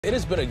It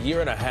has been a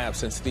year and a half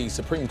since the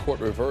Supreme Court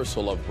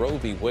reversal of Roe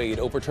v. Wade,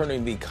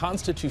 overturning the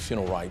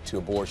constitutional right to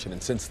abortion.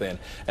 And since then,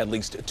 at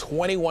least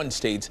 21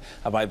 states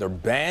have either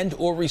banned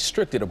or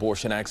restricted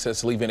abortion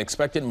access, leaving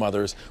expectant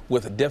mothers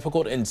with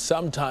difficult and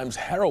sometimes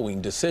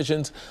harrowing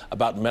decisions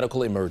about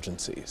medical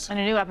emergencies. In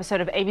a new episode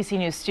of ABC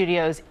News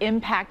Studios,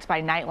 Impact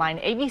by Nightline,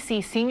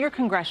 ABC senior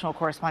congressional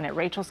correspondent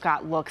Rachel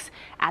Scott looks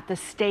at the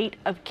state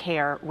of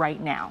care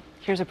right now.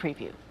 Here's a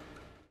preview.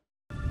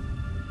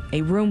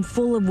 A room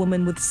full of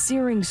women with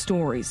searing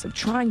stories of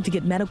trying to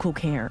get medical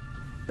care,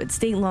 but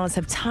state laws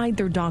have tied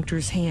their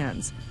doctors'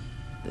 hands.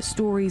 The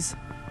stories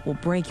will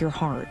break your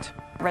heart.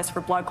 Risk for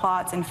blood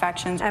clots,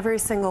 infections. Every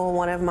single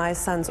one of my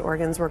son's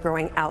organs were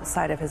growing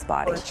outside of his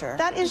body. Torture.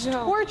 That is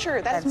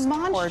torture. That's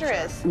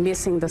monstrous. Torture.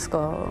 Missing the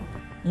skull.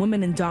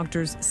 Women and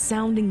doctors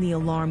sounding the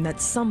alarm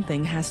that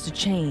something has to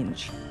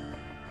change.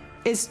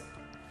 Is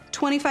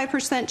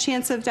 25%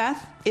 chance of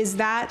death, is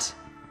that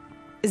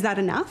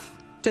enough?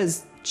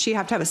 Does she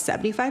have to have a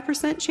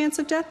 75% chance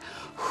of death?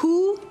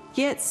 Who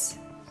gets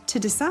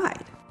to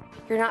decide?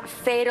 You're not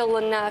fatal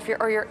enough,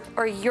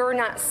 or you're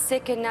not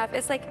sick enough.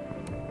 It's like,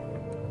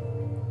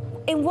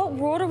 in what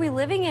world are we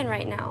living in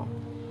right now?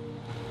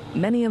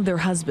 Many of their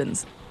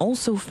husbands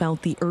also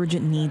felt the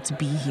urgent need to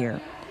be here,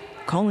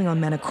 calling on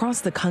men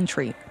across the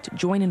country to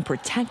join in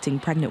protecting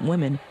pregnant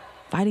women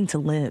fighting to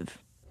live.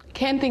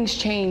 Can things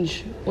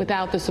change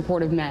without the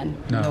support of men?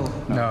 No.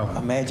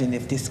 Imagine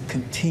if this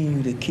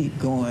continue to keep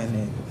going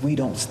and we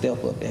don't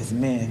step up as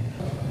men,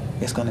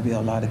 it's going to be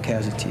a lot of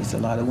casualties. A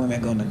lot of women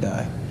are going to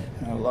die.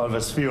 A lot of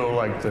us feel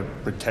like the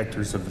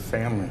protectors of the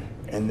family.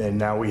 And then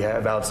now we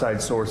have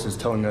outside sources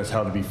telling us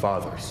how to be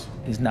fathers.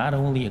 It's not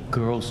only a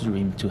girl's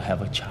dream to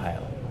have a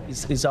child.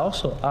 It's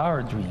also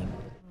our dream.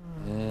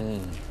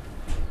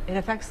 It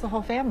affects the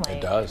whole family.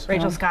 It does.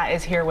 Rachel Scott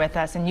is here with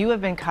us, and you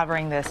have been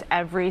covering this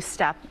every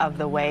step of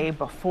the way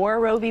before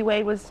Roe v.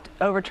 Wade was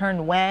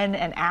overturned, when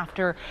and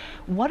after.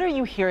 What are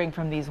you hearing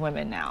from these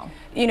women now?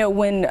 You know,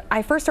 when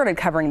I first started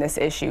covering this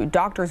issue,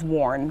 doctors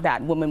warned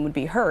that women would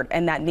be hurt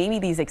and that maybe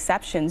these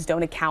exceptions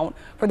don't account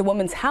for the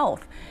woman's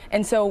health.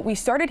 And so we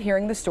started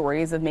hearing the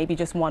stories of maybe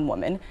just one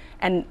woman.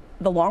 And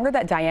the longer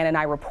that Diane and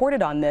I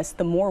reported on this,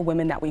 the more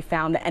women that we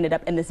found that ended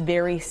up in this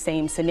very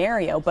same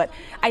scenario. But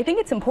I think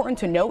it's important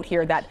to note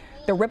here that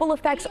the ripple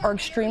effects are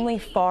extremely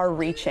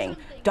far-reaching.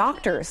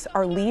 Doctors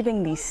are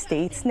leaving these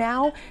states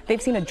now.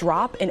 They've seen a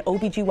drop in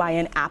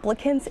OBGYN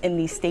applicants in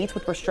these states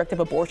with restrictive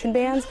abortion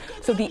bans.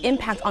 So the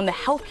impact on the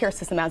healthcare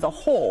system as a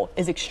whole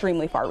is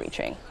extremely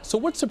far-reaching. So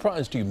what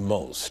surprised you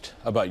most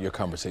about your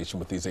conversation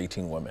with these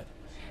 18 women?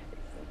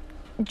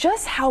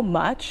 Just how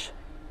much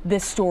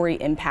this story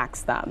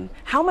impacts them.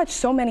 How much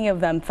so many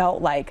of them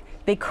felt like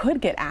they could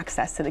get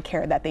access to the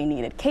care that they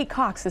needed. Kate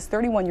Cox, this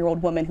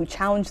 31-year-old woman who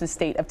challenged the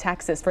state of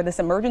Texas for this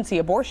emergency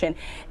abortion,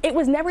 it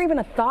was never even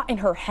a thought in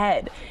her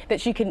head that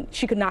she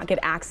could not get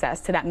access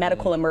to that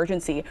medical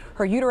emergency.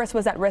 Her uterus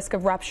was at risk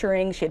of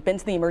rupturing. She had been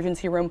to the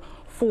emergency room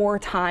 4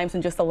 times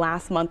in just the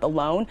last month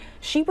alone.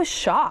 She was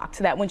shocked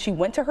that when she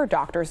went to her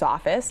doctor's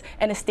office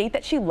in a state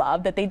that she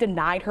loved, that they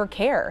denied her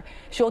care.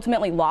 She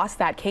ultimately lost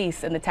that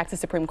case in the Texas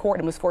Supreme Court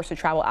and was forced to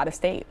travel out of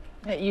state.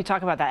 You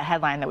talk about that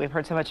headline that we've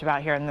heard so much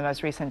about here in the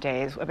most recent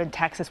days. In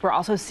Texas, we're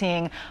also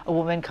seeing a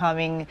woman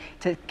coming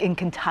in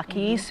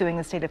Kentucky, suing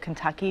the state of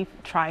Kentucky,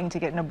 trying to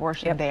get an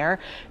abortion there.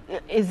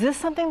 Is this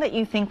something that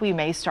you think we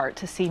may start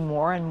to see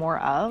more and more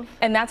of?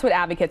 And that's what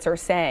advocates are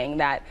saying,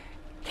 that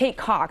Kate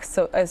Cox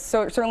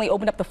certainly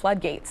opened up the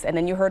floodgates. And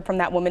then you heard from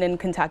that woman in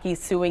Kentucky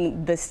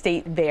suing the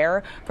state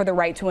there for the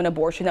right to an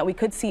abortion, that we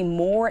could see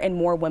more and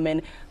more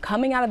women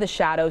coming out of the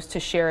shadows to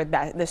share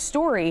the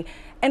story.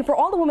 And for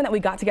all the women that we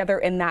got together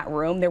in that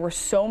room, there were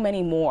so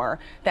many more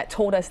that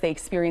told us they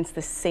experienced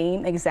the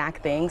same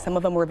exact thing. Some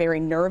of them were very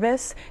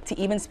nervous to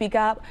even speak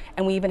up.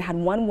 And we even had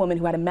one woman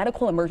who had a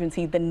medical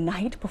emergency the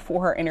night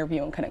before her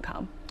interview and couldn't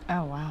come.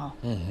 Oh, wow.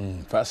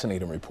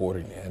 Fascinating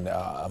reporting and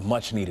a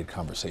much needed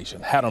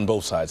conversation. Had on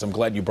both sides. I'm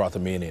glad you brought the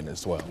men in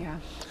as well. Yeah.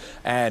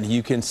 And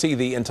you can see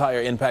the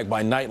entire Impact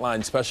by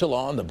Nightline special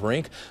On the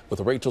Brink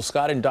with Rachel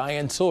Scott and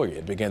Diane Sawyer.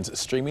 It begins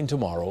streaming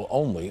tomorrow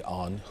only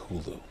on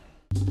Hulu.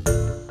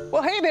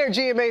 Well, hey there,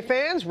 GMA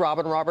fans.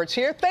 Robin Roberts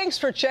here. Thanks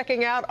for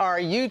checking out our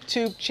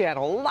YouTube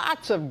channel.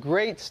 Lots of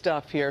great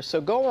stuff here. So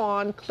go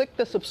on, click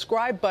the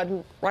subscribe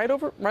button right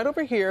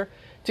over here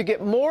to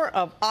get more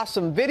of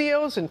awesome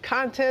videos and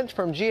content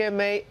from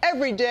GMA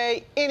every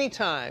day,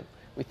 anytime.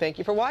 We thank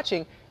you for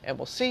watching, and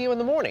we'll see you in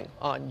the morning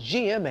on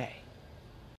GMA.